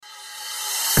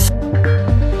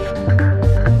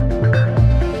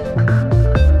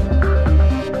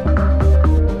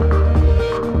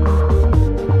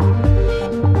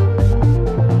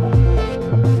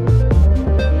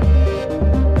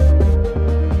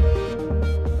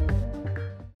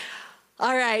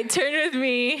right, turn with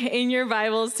me in your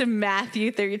Bibles to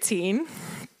Matthew 13.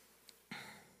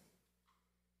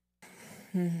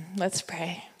 Let's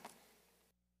pray.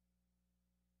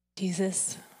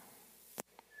 Jesus,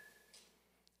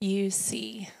 you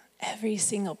see every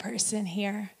single person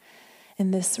here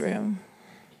in this room.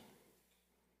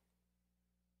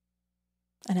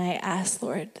 And I ask,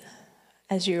 Lord,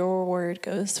 as your word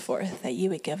goes forth, that you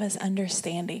would give us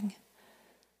understanding.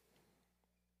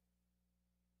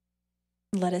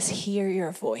 Let us hear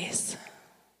your voice,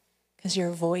 because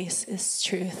your voice is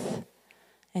truth,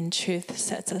 and truth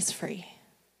sets us free.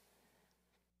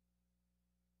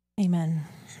 Amen.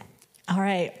 All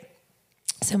right.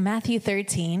 So Matthew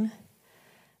 13,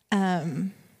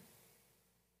 I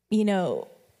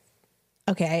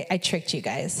tricked you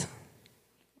guys.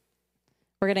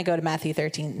 We're going to go to Matthew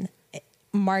 13.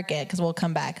 Mark it, because we'll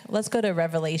come back. Let's go to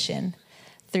Revelation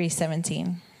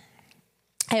 3:17.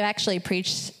 I've actually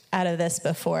preached out of this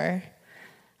before,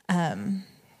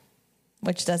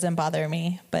 which doesn't bother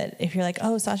me. But if you're like,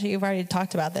 oh, Sasha, you've already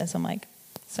talked about this, I'm like,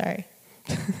 sorry.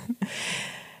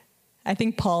 I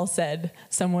think Paul said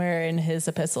somewhere in his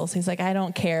epistles, he's like, I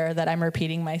don't care that I'm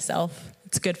repeating myself.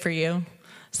 It's good for you.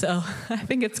 So I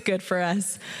think it's good for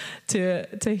us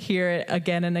to hear it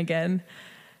again and again.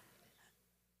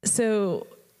 So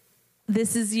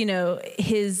this is,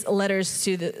 his letters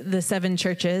to the seven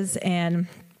churches and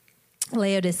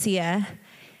Laodicea.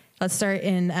 Let's start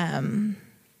in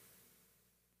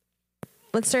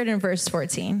verse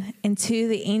 14. And to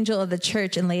the angel of the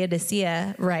church in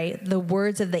Laodicea write the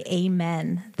words of the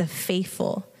Amen, the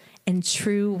faithful and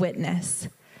true witness,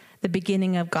 the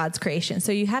beginning of God's creation.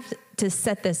 So you have to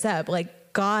set this up.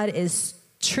 Like, God is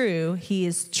true. He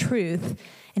is truth.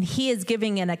 And he is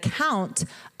giving an account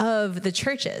of the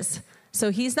churches. So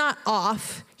he's not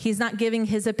off. He's not giving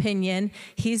his opinion.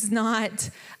 He's not,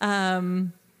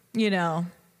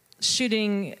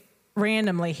 shooting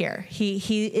randomly here.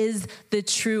 He is the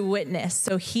true witness.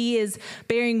 So he is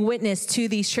bearing witness to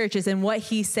these churches, and what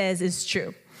he says is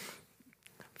true.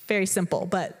 Very simple,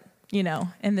 but,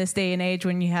 in this day and age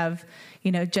when you have,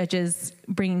 judges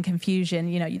bringing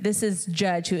confusion, this is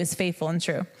judge who is faithful and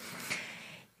true.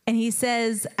 And he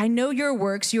says, I know your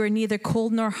works, you are neither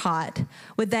cold nor hot.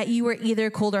 Would that you were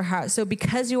either cold or hot. So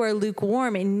because you are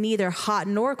lukewarm and neither hot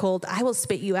nor cold, I will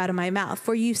spit you out of my mouth.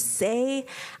 For you say,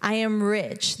 I am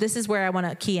rich. This is where I want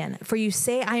to key in. For you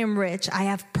say, I am rich, I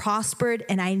have prospered,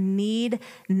 and I need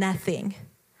nothing.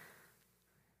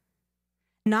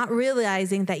 Not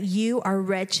realizing that you are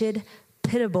wretched,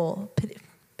 pitiable,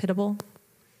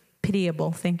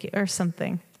 thank you, or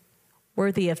something.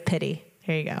 Worthy of pity.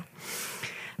 Here you go.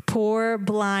 Poor,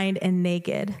 blind, and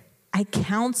naked. I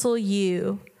counsel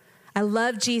you. I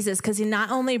love Jesus because he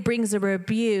not only brings a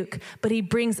rebuke, but he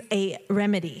brings a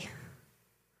remedy.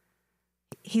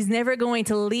 He's never going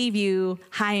to leave you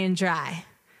high and dry.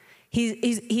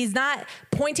 He's not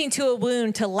pointing to a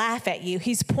wound to laugh at you.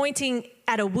 He's pointing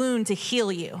at a wound to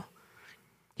heal you.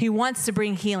 He wants to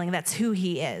bring healing. That's who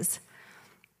he is.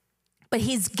 But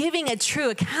he's giving a true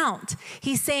account.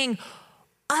 He's saying,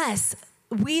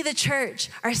 we, the church,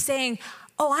 are saying,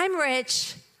 oh, I'm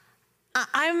rich.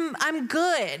 I'm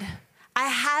good.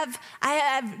 I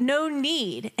have no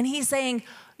need. And he's saying,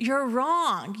 you're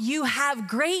wrong. You have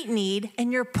great need,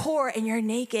 and you're poor, and you're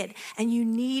naked, and you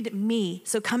need me.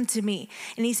 So come to me.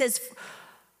 And he says,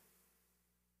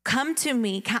 come to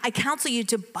me. I counsel you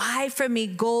to buy from me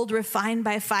gold refined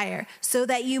by fire, so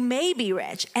that you may be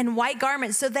rich, and white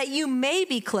garments, so that you may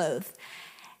be clothed.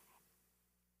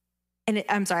 And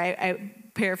I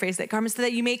paraphrase that, garments, so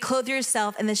that you may clothe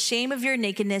yourself, and the shame of your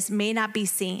nakedness may not be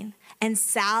seen, and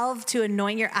salve to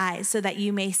anoint your eyes, so that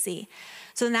you may see.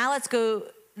 So now let's go.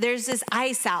 There's this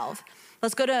eye salve.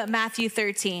 Let's go to Matthew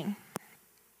 13.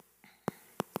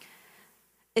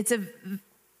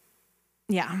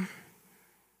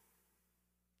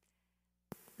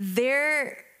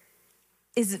 There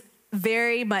is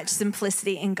very much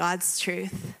simplicity in God's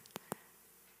truth.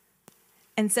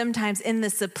 And sometimes in the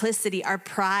simplicity, our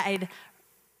pride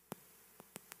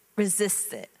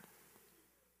resists it.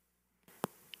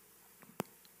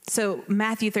 So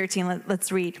Matthew 13,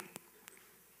 let's read.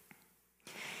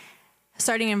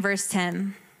 Starting in verse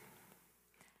 10.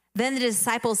 Then the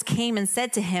disciples came and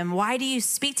said to him, why do you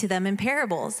speak to them in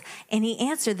parables? And he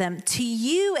answered them, to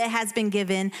you it has been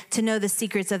given to know the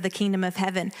secrets of the kingdom of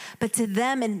heaven, but to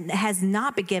them it has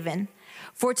not been given.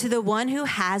 For to the one who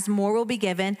has, more will be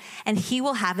given, and he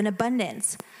will have an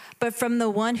abundance. But from the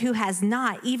one who has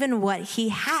not, even what he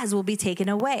has will be taken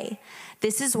away.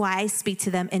 This is why I speak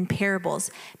to them in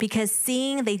parables, because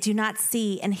seeing they do not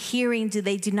see, and hearing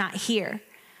they do not hear,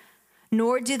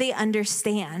 nor do they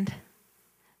understand.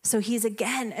 So he's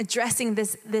again addressing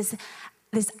this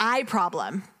eye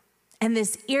problem and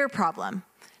this ear problem.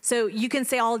 So you can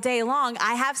say all day long,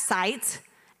 I have sight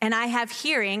and I have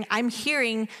hearing.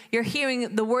 You're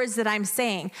hearing the words that I'm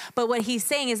saying. But what he's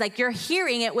saying is like, you're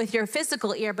hearing it with your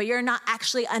physical ear, but you're not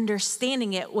actually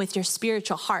understanding it with your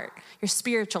spiritual heart, your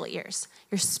spiritual ears,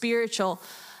 your spiritual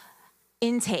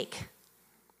intake.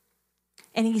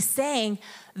 And he's saying,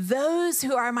 those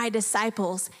who are my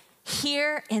disciples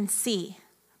hear and see,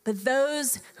 but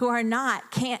those who are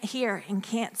not can't hear and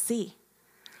can't see.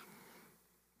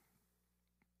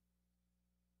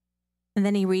 And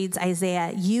then he reads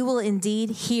Isaiah, you will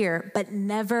indeed hear, but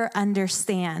never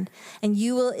understand. And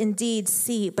you will indeed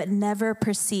see, but never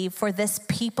perceive. For this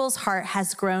people's heart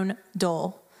has grown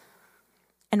dull.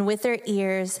 And with their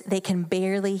ears, they can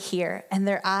barely hear. And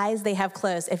their eyes they have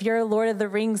closed. If you're a Lord of the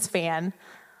Rings fan,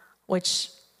 which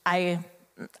I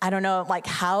don't know like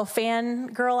how fan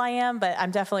girl I am, but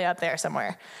I'm definitely up there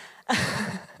somewhere.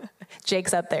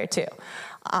 Jake's up there too.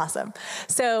 Awesome.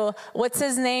 So what's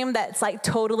his name that's like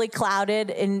totally clouded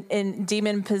in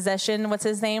demon possession? What's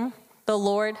his name? The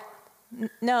Lord?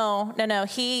 No.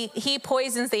 He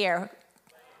poisons the air.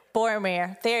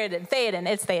 Boromir. Theoden.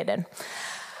 It's Theoden.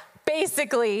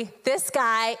 Basically, this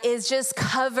guy is just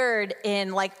covered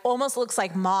in like, almost looks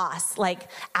like moss, like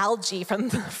algae from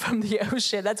the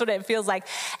ocean. That's what it feels like.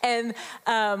 And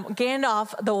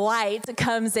Gandalf the White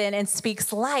comes in and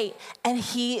speaks light, and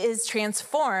he is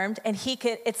transformed, and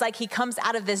it's like he comes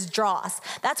out of this dross.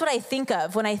 That's what I think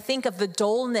of when I think of the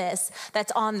dullness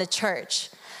that's on the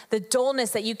church. The dullness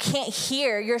that you can't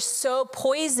hear. You're so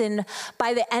poisoned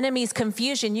by the enemy's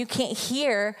confusion. You can't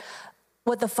hear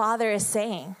what the Father is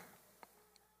saying.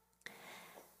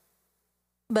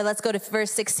 But let's go to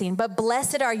verse 16. But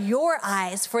blessed are your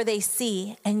eyes, for they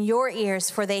see, and your ears,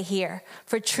 for they hear.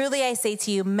 For truly I say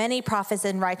to you, many prophets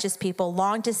and righteous people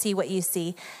long to see what you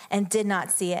see and did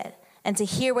not see it, and to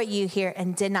hear what you hear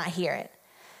and did not hear it.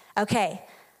 Okay,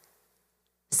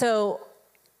 so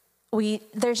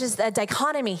there's just a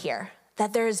dichotomy here,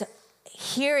 that there's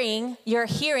hearing, you're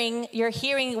hearing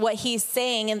what he's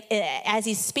saying, and as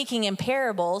he's speaking in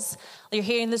parables. You're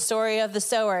hearing the story of the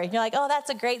sower, and you're like, oh, that's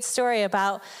a great story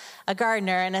about a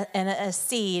gardener and a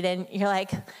seed, and you're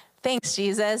like, thanks,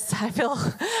 Jesus, I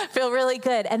feel really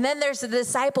good. And then there's the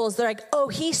disciples, they're like, oh,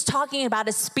 he's talking about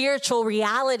a spiritual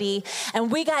reality, and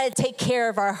we got to take care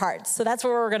of our hearts. So that's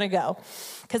where we're going to go,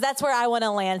 because that's where I want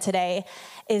to land today,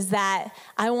 is that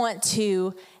I want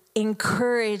to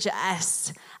encourage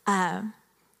us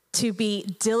to be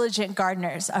diligent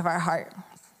gardeners of our heart.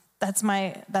 That's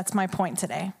my point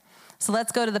today. So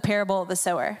let's go to the parable of the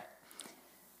sower.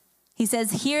 He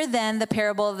says, hear then the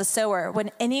parable of the sower. When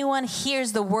anyone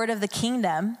hears the word of the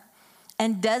kingdom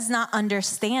and does not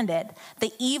understand it,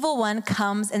 the evil one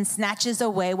comes and snatches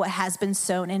away what has been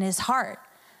sown in his heart.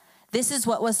 This is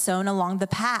what was sown along the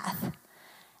path.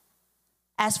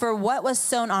 As for what was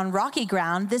sown on rocky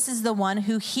ground, this is the one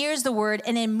who hears the word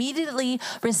and immediately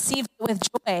receives it with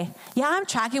joy. Yeah, I'm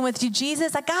tracking with you,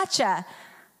 Jesus. I gotcha.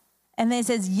 And then it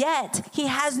says, yet he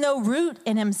has no root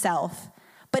in himself,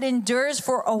 but endures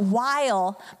for a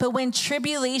while. But when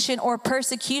tribulation or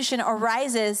persecution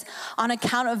arises on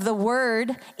account of the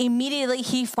word, immediately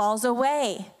he falls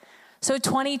away. So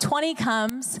 2020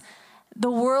 comes, the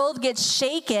world gets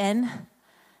shaken,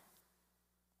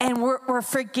 and we're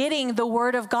forgetting the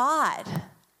word of God.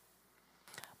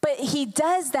 But he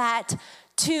does that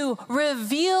to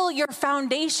reveal your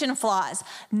foundation flaws.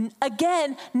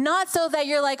 Again, not so that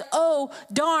you're like, oh,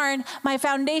 darn, my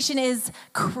foundation is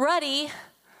cruddy,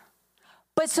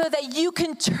 but so that you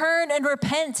can turn and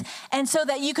repent, and so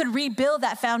that you can rebuild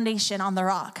that foundation on the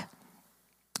rock.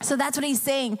 So that's what he's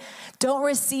saying. Don't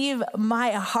receive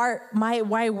my heart,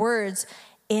 my words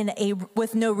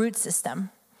with no root system.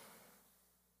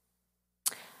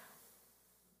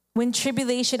 When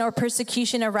tribulation or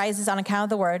persecution arises on account of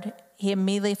the word, he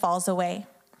immediately falls away.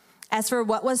 As for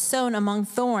what was sown among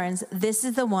thorns, this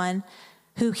is the one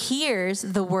who hears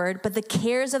the word, but the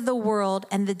cares of the world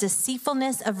and the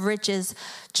deceitfulness of riches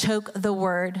choke the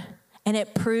word, and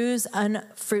it proves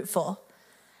unfruitful.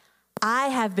 I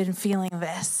have been feeling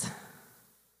this.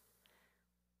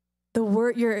 The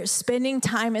word, you're spending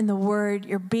time in the word,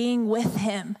 you're being with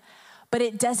him, but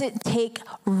it doesn't take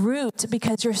root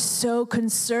because you're so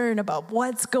concerned about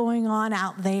what's going on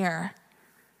out there.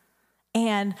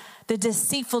 And the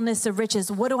deceitfulness of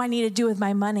riches. What do I need to do with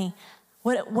my money?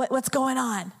 What's going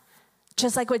on?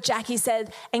 Just like what Jackie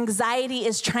said, anxiety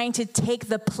is trying to take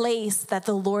the place that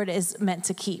the Lord is meant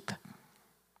to keep.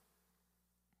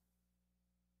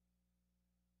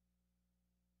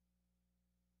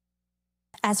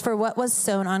 As for what was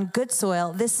sown on good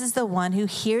soil, this is the one who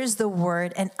hears the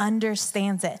word and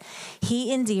understands it.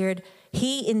 He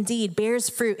indeed bears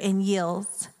fruit and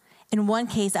yields. In one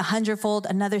case, 100-fold,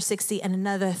 another 60, and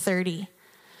another 30.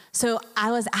 So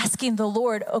I was asking the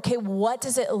Lord, okay, what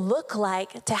does it look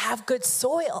like to have good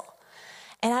soil?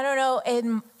 And I don't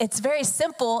know, it's very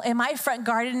simple. In my front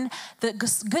garden, the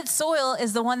good soil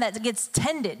is the one that gets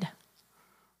tended.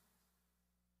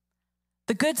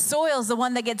 The good soil is the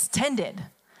one that gets tended.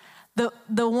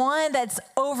 The one that's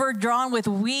overdrawn with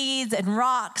weeds and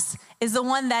rocks is the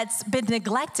one that's been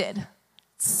neglected.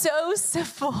 So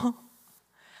simple.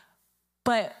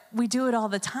 But we do it all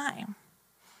the time.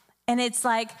 And it's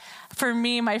like, for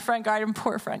me, my front garden,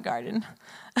 poor front garden.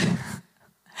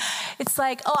 It's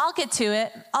like, oh, I'll get to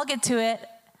it. I'll get to it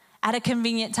at a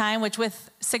convenient time, which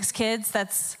with 6 kids,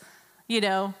 that's,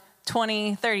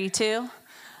 20, 32.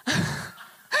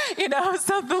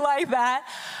 Something like that.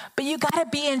 But you got to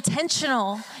be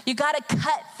intentional. You got to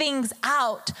cut things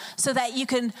out so that you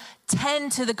can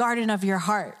tend to the garden of your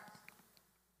heart.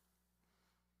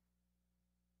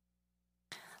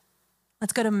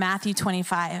 Let's go to Matthew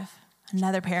 25,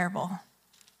 another parable.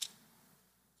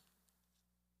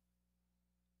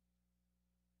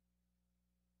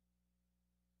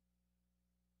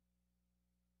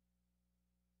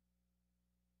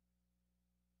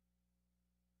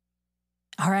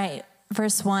 All right,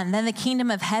 verse 1. Then the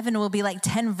kingdom of heaven will be like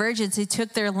 10 virgins who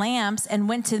took their lamps and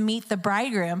went to meet the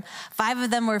bridegroom. 5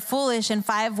 of them were foolish and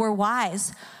 5 were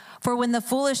wise. For when the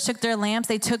foolish took their lamps,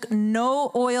 they took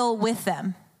no oil with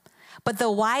them. But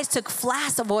the wise took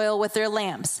flasks of oil with their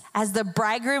lamps. As the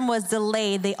bridegroom was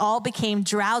delayed, they all became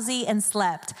drowsy and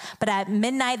slept. But at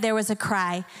midnight there was a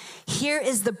cry, "Here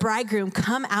is the bridegroom,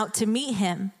 come out to meet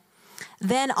him."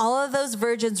 Then all of those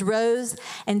virgins rose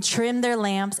and trimmed their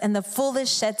lamps, and the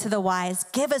foolish said to the wise,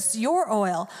 "Give us your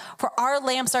oil, for our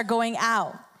lamps are going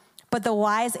out." But the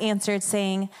wise answered,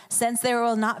 saying, "Since there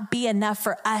will not be enough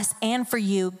for us and for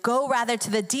you, go rather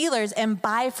to the dealers and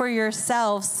buy for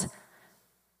yourselves."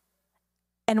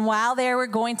 And while they were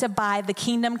going to buy, the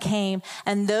kingdom came,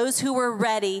 and those who were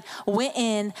ready went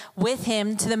in with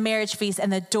him to the marriage feast,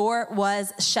 and the door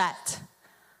was shut.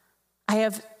 I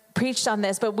have preached on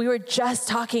this, but we were just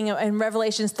talking in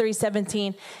Revelations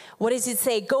 3:17. What does it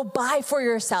say? Go buy for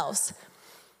yourselves.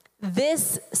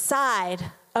 This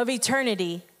side of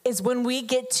eternity is when we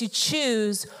get to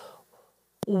choose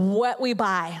what we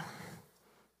buy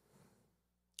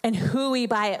and who we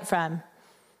buy it from.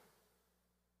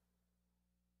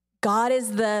 God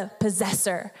is the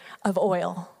possessor of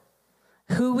oil.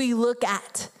 Who we look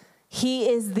at, he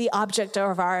is the object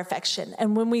of our affection.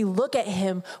 And when we look at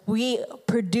him, we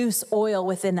produce oil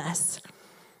within us.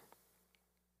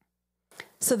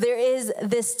 So there is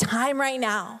this time right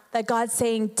now that God's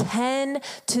saying, tend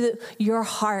to your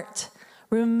heart.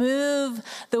 Remove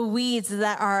the weeds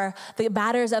that are the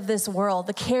matters of this world,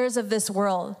 the cares of this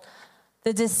world,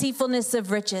 the deceitfulness of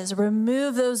riches.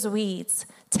 Remove those weeds.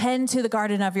 Tend to the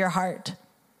garden of your heart.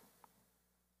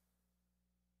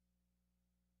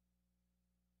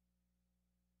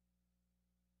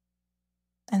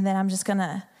 And then I'm just going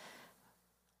to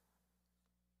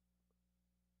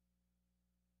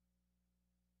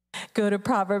go to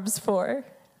Proverbs 4.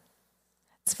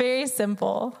 It's very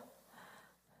simple,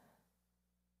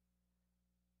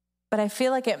 but I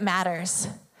feel like it matters.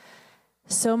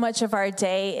 So much of our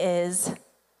day is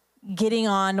getting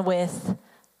on with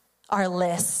our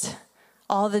list,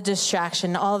 all the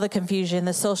distraction, all the confusion,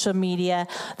 the social media,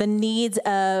 the needs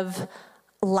of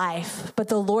life. But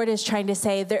the Lord is trying to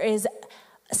say there is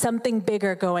something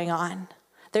bigger going on.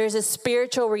 There's a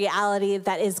spiritual reality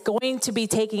that is going to be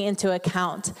taken into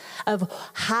account of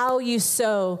how you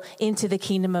sow into the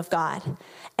kingdom of God.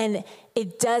 And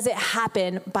it doesn't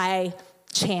happen by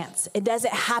chance. It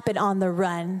doesn't happen on the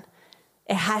run.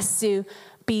 It has to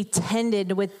be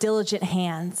tended with diligent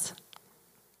hands.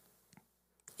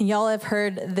 And y'all have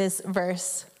heard this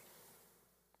verse.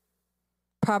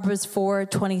 Proverbs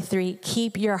 4:23,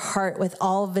 keep your heart with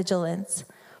all vigilance,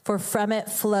 for from it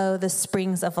flow the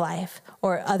springs of life,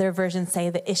 or other versions say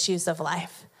the issues of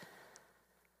life.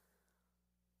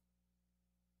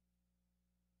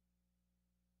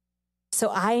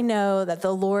 So I know that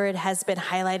the Lord has been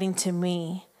highlighting to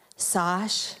me,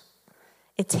 Sash,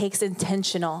 it takes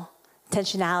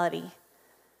intentionality.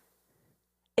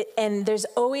 And there's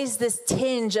always this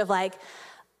tinge of like,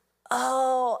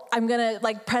 oh, I'm going to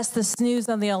like press the snooze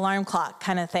on the alarm clock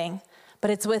kind of thing. But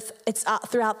it's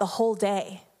throughout the whole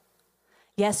day.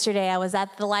 Yesterday, I was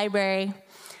at the library,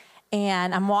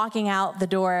 and I'm walking out the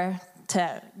door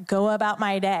to go about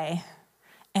my day,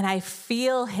 and I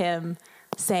feel him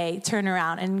say, turn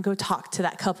around and go talk to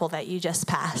that couple that you just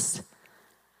passed.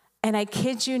 And I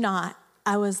kid you not,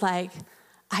 I was like,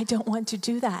 I don't want to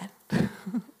do that.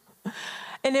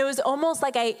 And it was almost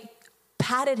like I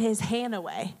patted his hand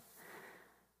away.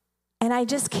 And I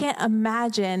just can't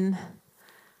imagine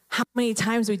how many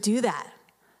times we do that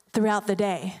throughout the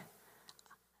day.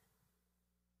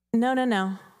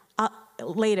 No.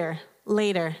 Later.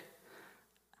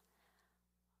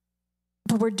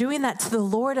 But we're doing that to the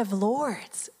Lord of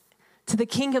Lords, to the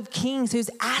King of Kings, who's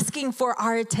asking for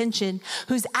our attention,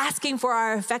 who's asking for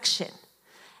our affection.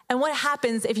 And what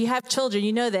happens if you have children,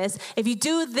 you know this, if you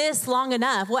do this long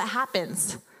enough, what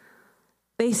happens?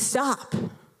 They stop.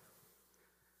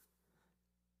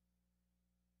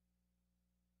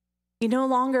 You no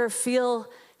longer feel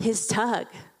his tug.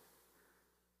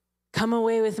 Come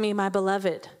away with me, my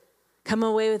beloved. Come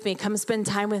away with me. Come spend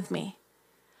time with me.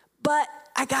 But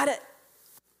I gotta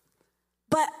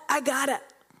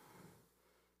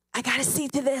see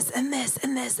to this and this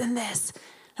and this and this.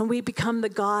 And we become the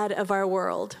God of our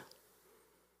world.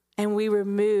 And we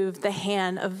remove the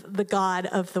hand of the God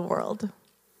of the world.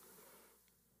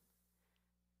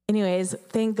 Anyways,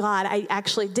 thank God I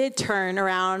actually did turn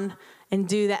around and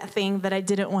do that thing that I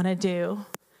didn't want to do.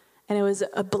 And it was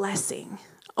a blessing,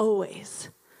 always.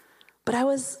 But I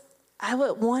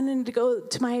wanted to go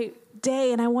to my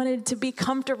day, and I wanted to be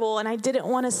comfortable, and I didn't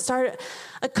want to start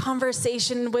a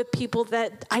conversation with people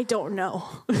that I don't know.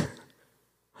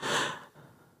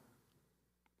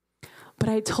 But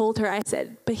I told her, I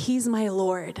said, but he's my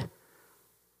Lord,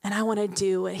 and I want to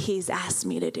do what he's asked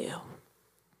me to do.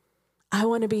 I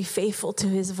want to be faithful to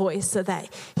his voice so that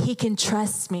he can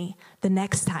trust me the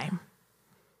next time.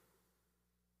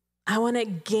 I want to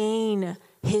gain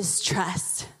his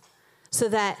trust so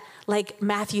that, like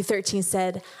Matthew 13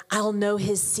 said, I'll know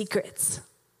his secrets.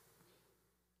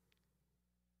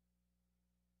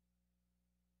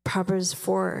 Proverbs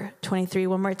 4:23,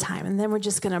 one more time, and then we're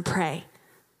just going to pray.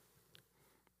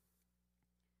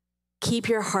 Keep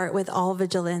your heart with all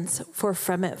vigilance, for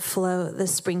from it flow the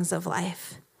springs of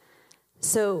life.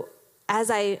 So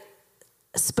as I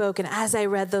spoke and as I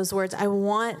read those words, I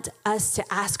want us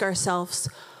to ask ourselves,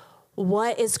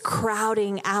 what is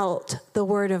crowding out the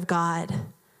word of God,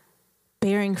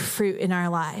 bearing fruit in our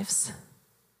lives?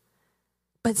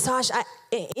 But Sash,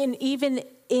 even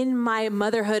in my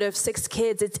motherhood of 6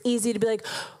 kids, it's easy to be like,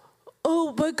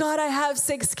 oh, but God, I have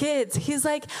 6 kids. He's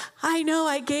like, I know,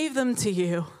 I gave them to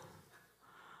you.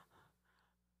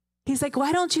 He's like,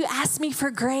 why don't you ask me for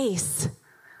grace?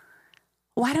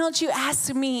 Why don't you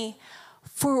ask me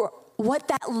for what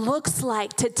that looks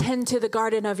like to tend to the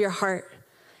garden of your heart?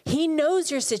 He knows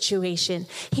your situation.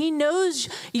 He knows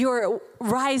you're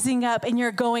rising up and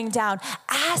you're going down.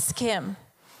 Ask him.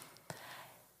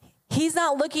 He's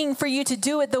not looking for you to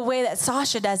do it the way that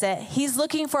Sasha does it. He's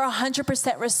looking for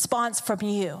 100% response from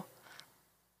you.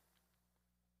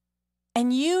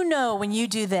 And you know when you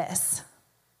do this,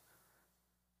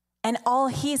 and all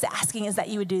he's asking is that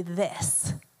you would do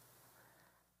this,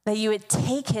 that you would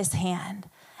take his hand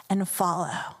and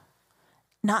follow,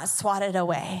 not swat it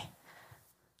away.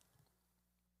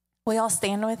 Will y'all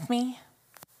stand with me?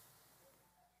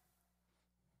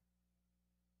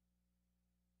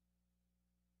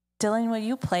 Dylan, will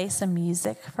you play some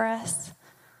music for us?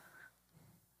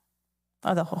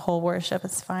 Oh, the whole worship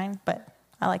is fine, but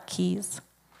I like keys.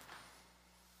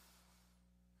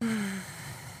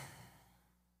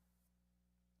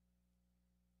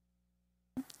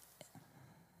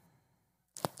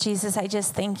 Jesus, I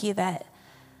just thank you that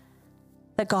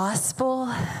the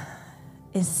gospel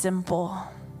is simple.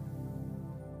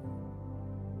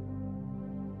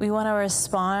 We want to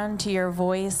respond to your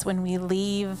voice when we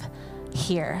leave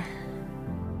here.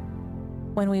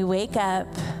 When we wake up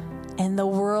and the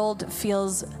world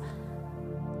feels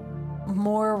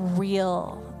more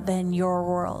real than your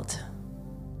world.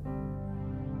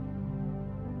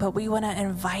 But we want to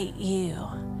invite you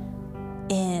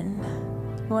in.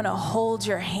 We want to hold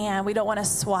your hand. We don't want to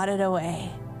swat it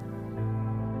away.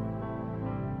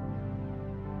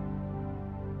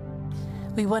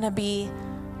 We want to be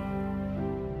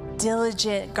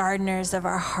diligent gardeners of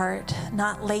our heart,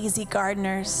 not lazy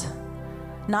gardeners,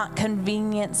 not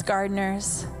convenience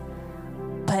gardeners,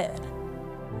 but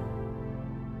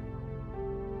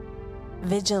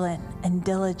vigilant and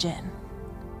diligent.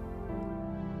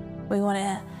 We want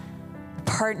to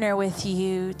partner with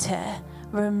you to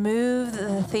remove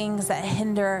the things that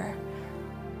hinder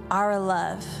our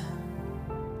love.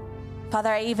 Father,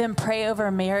 I even pray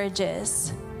over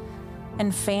marriages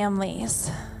and families.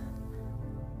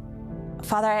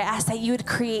 Father, I ask that you would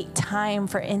create time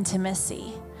for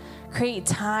intimacy, create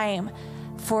time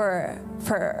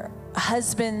for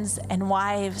husbands and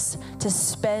wives to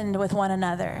spend with one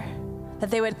another, that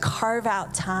they would carve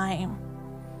out time.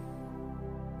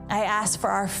 I ask for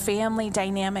our family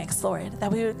dynamics, Lord,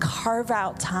 that we would carve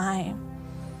out time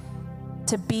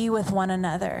to be with one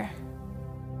another.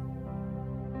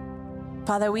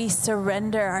 Father, we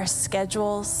surrender our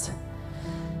schedules.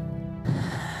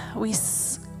 We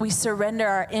surrender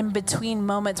our in-between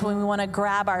moments when we want to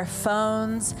grab our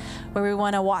phones, where we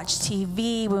want to watch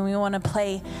TV, when we want to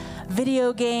play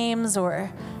video games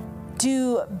or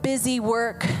do busy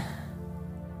work.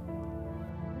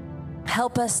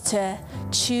 Help us to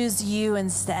choose you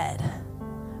instead.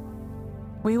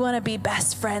 We want to be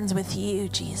best friends with you,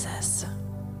 Jesus.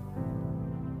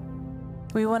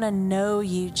 We want to know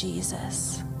you,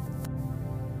 Jesus.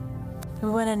 We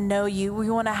want to know you. We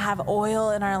want to have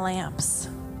oil in our lamps.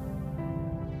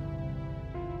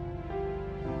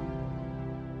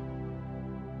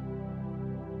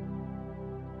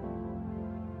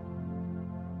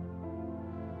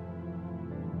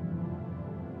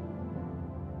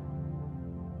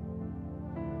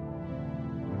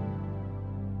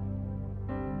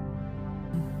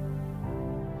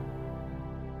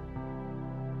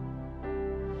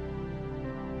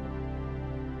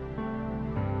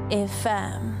 If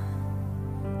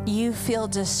you feel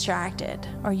distracted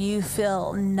or you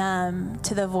feel numb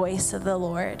to the voice of the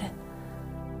Lord,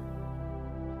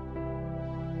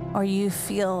 or you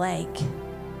feel like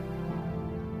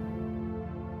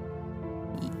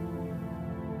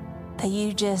that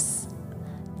you just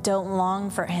don't long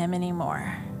for him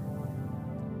anymore,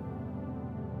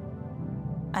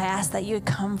 I ask that you would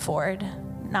come forward,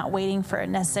 not waiting for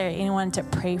necessarily anyone to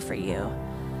pray for you,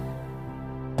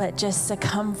 but just to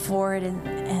come forward and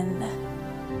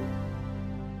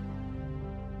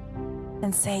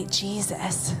say,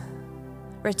 Jesus,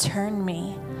 return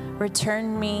me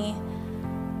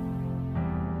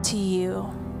to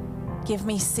you. Give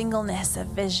me singleness of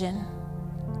vision.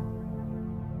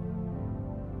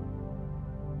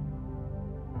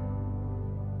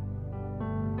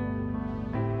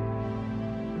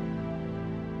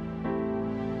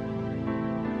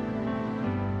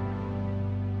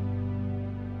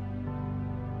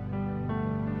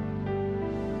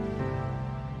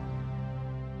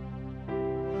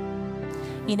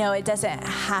 You know, it doesn't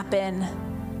happen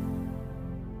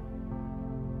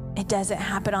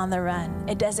on the run.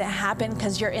 It doesn't happen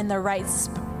because you're in the right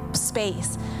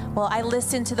space. Well, I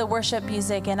listen to the worship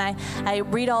music and I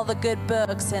read all the good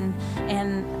books and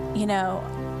you know,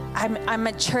 I'm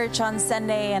at church on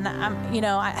Sunday and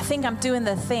I think I'm doing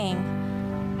the thing.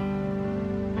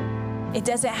 It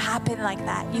doesn't happen like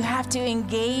that. You have to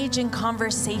engage in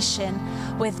conversation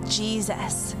with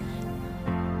Jesus.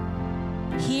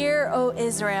 Hear, O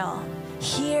Israel,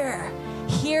 hear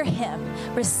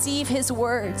him. Receive his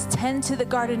words. Tend to the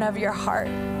garden of your heart.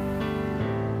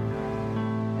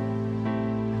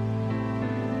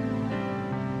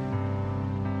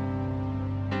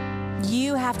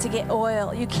 You have to get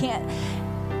oil. You can't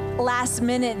last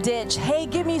minute ditch. Hey,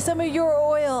 give me some of your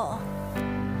oil.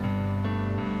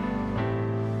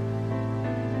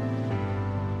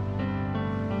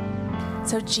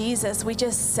 So Jesus, we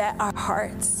just set our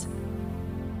hearts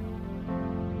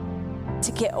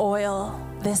to get oil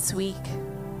this week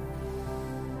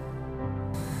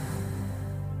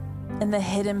in the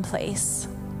hidden place.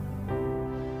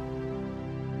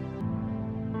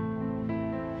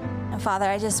 And Father,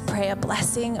 I just pray a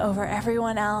blessing over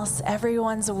everyone else,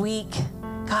 everyone's week.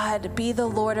 God, be the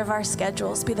Lord of our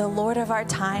schedules, be the Lord of our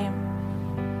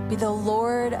time, be the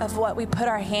Lord of what we put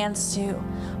our hands to,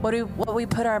 what we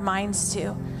put our minds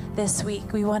to this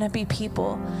week. We want to be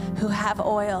people who have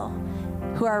oil,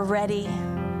 who are ready.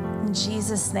 In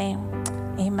Jesus' name,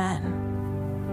 amen.